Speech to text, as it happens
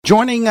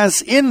Joining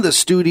us in the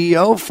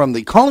studio from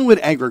the Collingwood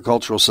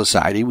Agricultural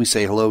Society, we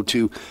say hello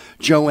to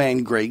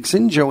Joanne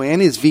Gregson. Joanne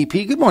is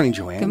VP. Good morning,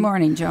 Joanne. Good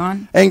morning,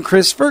 John. And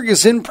Chris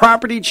Ferguson,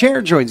 Property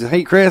Chair, joins us.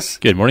 Hey, Chris.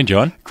 Good morning,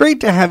 John.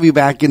 Great to have you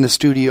back in the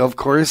studio, of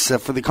course,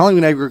 for the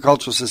Collingwood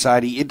Agricultural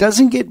Society. It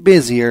doesn't get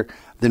busier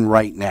than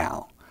right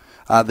now.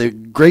 The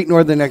Great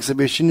Northern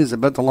Exhibition is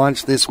about to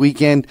launch this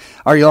weekend.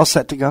 Are you all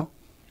set to go?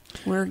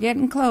 We're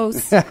getting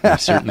close. We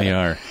certainly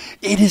are.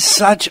 It is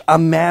such a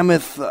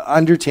mammoth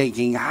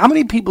undertaking. How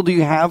many people do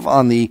you have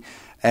on the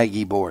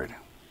Aggie board?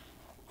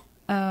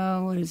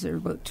 What is there?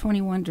 About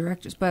 21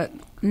 directors, but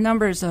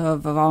numbers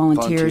of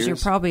volunteers. You're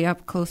probably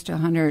up close to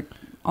 100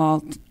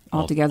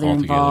 altogether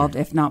involved,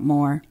 if not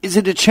more. Is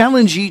it a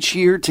challenge each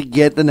year to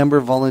get the number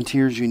of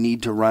volunteers you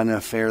need to run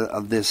a fair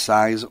of this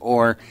size,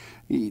 or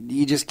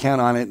you just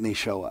count on it and they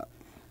show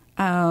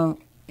up?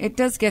 It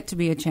does get to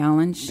be a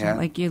challenge. Yeah.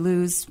 Like you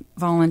lose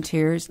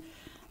volunteers,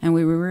 and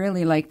we would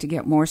really like to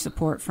get more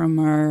support from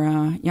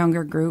our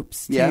younger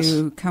groups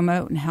to come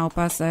out and help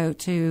us out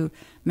to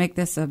make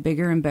this a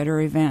bigger and better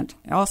event.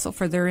 Also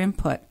for their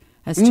input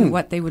as to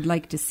what they would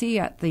like to see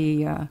at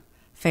the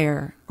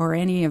fair or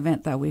any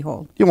event that we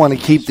hold. You want to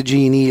keep the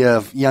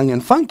GNE young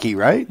and funky,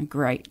 right?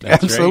 Great.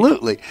 That's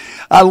Absolutely.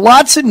 Right.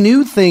 Lots of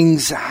new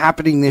things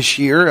happening this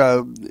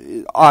year.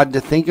 Odd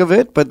to think of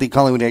it, but the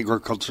Collingwood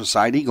Agricultural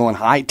Society going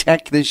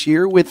high-tech this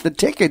year with the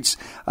tickets.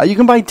 You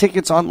can buy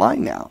tickets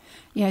online now.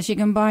 Yes, you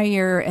can buy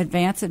your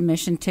advance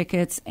admission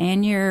tickets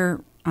and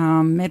your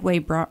midway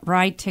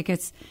ride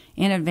tickets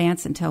in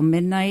advance until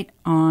midnight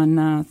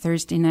on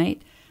Thursday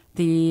night.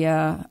 The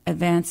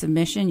advance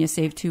admission, you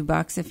save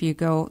 $2 if you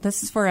go.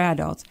 This is for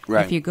adults.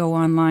 Right. If you go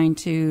online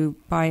to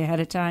buy ahead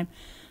of time.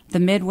 The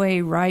midway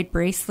ride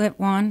bracelet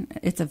one,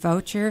 it's a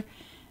voucher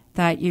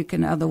that you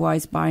can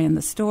otherwise buy in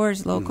the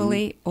stores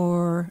locally,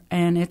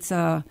 and it's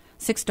a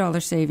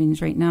 $6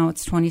 savings right now.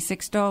 It's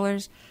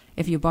 $26.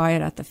 If you buy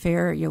it at the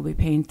fair, you'll be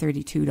paying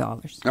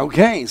 $32.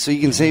 Okay, so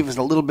you can save us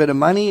a little bit of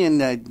money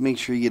and make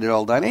sure you get it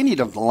all done. And you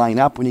don't have to line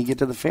up when you get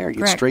to the fair.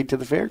 Get straight to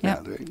the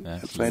fairground. Yep. Right?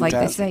 That's Like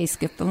fantastic. they say,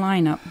 skip the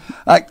lineup.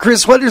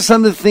 Chris, what are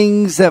some of the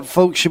things that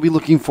folks should be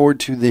looking forward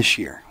to this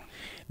year?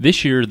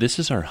 This year, this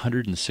is our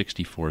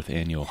 164th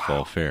annual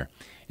Fall Fair.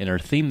 And our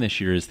theme this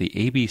year is the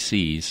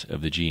ABCs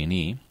of the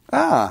GNE.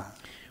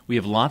 We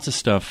have lots of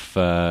stuff.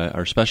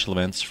 Our special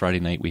events, Friday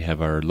night, we have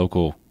our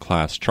local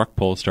class truck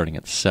pull starting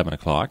at 7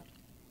 o'clock.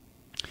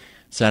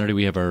 Saturday,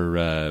 we have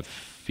our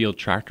field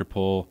tractor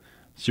pull,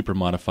 super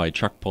modified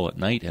truck pull at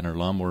night, and our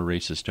lawnmower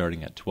races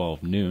starting at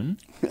 12 noon.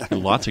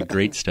 Lots of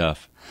great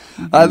stuff.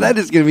 That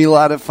is going to be a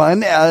lot of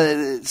fun.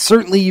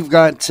 Certainly, you've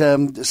got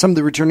some of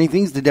the returning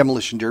things. The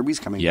demolition derby's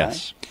coming back.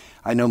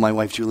 I know my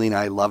wife Julie and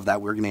I love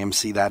that. We're going to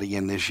MC that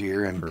again this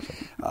year, and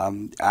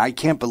I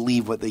can't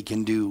believe what they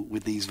can do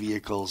with these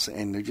vehicles,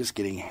 and they're just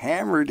getting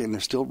hammered, and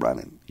they're still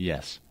running.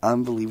 Yes,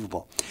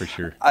 unbelievable for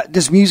sure.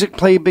 Does music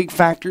play a big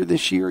factor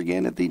this year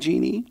again at the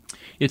GNE?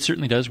 It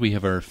certainly does. We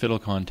have our fiddle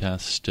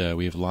contest.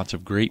 We have lots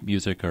of great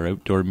music, our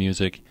outdoor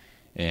music.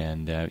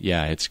 And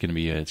it's going to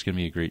be a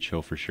great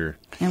show for sure.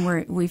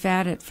 And we've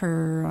added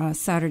for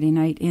Saturday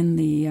night in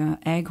the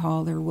Ag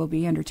Hall. There will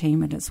be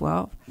entertainment as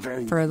well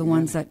for the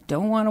ones that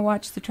don't want to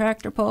watch the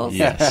tractor pulls.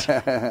 Yes,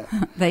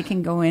 they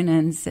can go in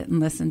and sit and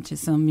listen to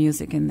some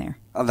music in there.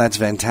 Oh, that's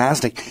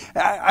fantastic.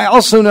 I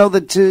also know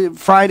that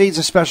Friday's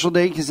a special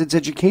day because it's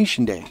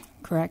Education Day.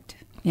 Correct.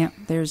 Yeah,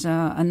 there's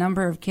a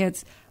number of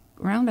kids,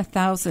 around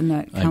 1,000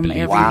 that come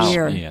every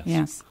year.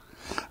 Yes.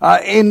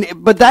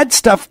 But that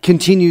stuff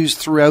continues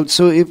throughout.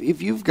 So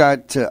if you've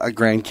got a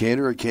grandkid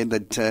or a kid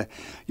that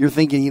you're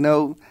thinking,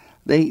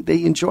 they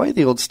enjoy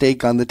the old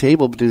steak on the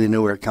table, but do they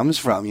know where it comes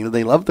from?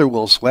 They love their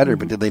wool sweater,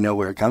 but do they know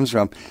where it comes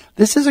from?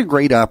 This is a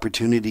great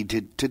opportunity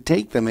to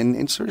take them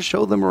and sort of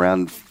show them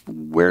around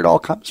where it all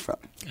comes from.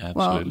 Absolutely.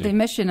 Well, the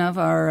mission of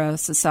our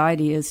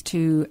society is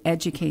to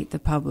educate the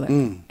public,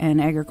 and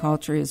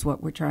agriculture is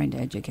what we're trying to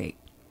educate.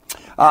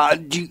 A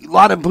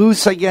lot of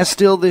booths, I guess,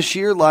 still this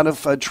year. A lot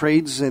of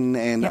trades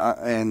and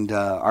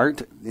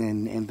art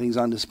and things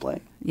on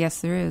display.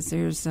 Yes, there is.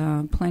 There's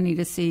plenty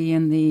to see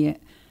in the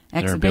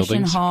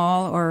exhibition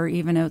hall or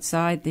even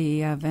outside.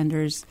 The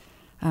vendors,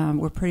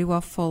 we're pretty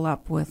well full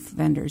up with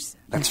vendors.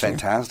 That's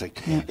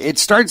fantastic. Yeah. It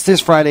starts this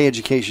Friday,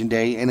 Education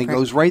Day, and it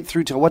goes right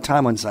through till what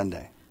time on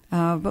Sunday?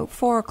 About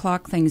 4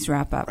 o'clock, things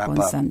wrap up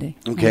on Sunday.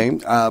 Okay.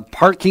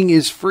 Parking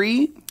is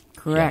free.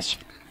 Correct. Yes.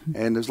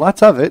 And there's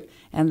lots of it.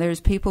 And there's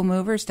people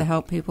movers to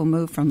help people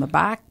move from the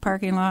back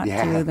parking lot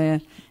to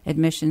the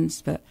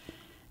admissions. But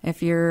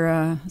if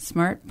you're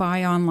smart,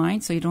 buy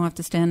online so you don't have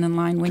to stand in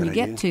line when you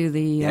get to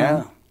the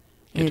get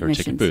our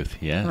ticket booth.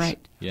 Yes. Right.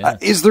 Yeah.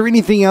 Is there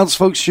anything else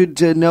folks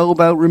should know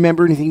about?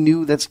 Remember anything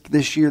new that's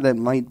this year that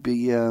might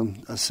be a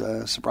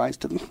surprise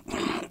to them?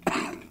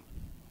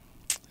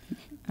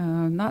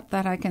 Not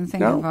that I can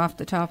think of off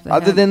the top of the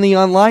head. Other than the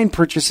online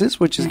purchases,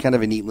 which is kind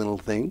of a neat little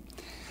thing.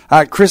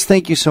 Chris,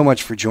 thank you so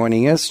much for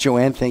joining us.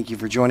 Joanne, thank you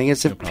for joining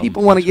us. If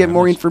people want to get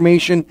more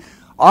information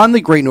on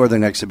the Great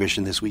Northern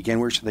Exhibition this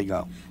weekend, where should they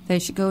go? They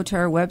should go to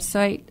our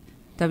website,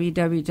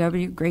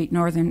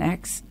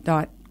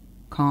 www.greatnorthernx.com.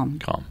 Calm.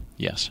 Calm,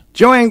 yes.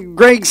 Joanne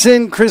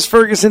Gregson, Chris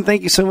Ferguson,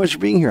 thank you so much for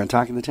being here on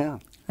Talking the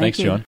Town. Thanks, you. Joanne.